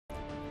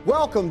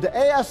Welcome to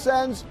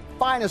ASN's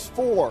Finest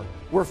Four,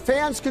 where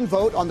fans can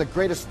vote on the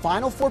greatest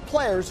Final Four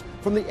players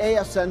from the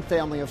ASN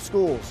family of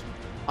schools.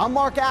 I'm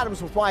Mark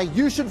Adams with why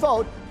you should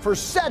vote for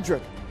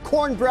Cedric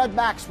Cornbread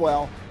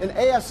Maxwell in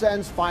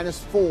ASN's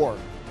Finest Four.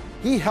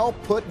 He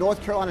helped put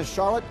North Carolina's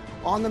Charlotte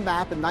on the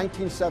map in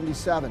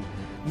 1977,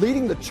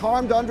 leading the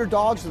charmed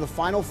underdogs to the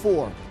Final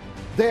Four.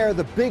 There,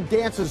 the Big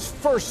Dance's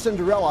first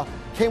Cinderella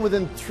came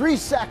within 3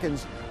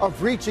 seconds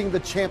of reaching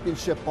the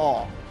championship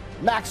ball.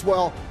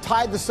 Maxwell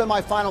tied the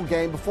semifinal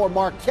game before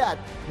Marquette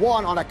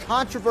won on a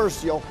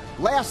controversial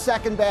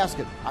last-second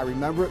basket. I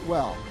remember it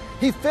well.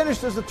 He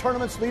finished as the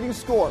tournament's leading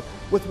scorer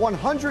with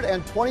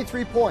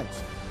 123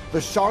 points.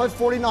 The Charlotte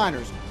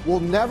 49ers will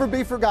never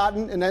be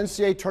forgotten in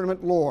NCAA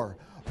tournament lore.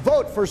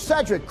 Vote for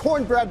Cedric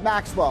Cornbread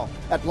Maxwell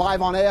at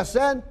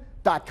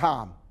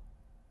liveonasn.com.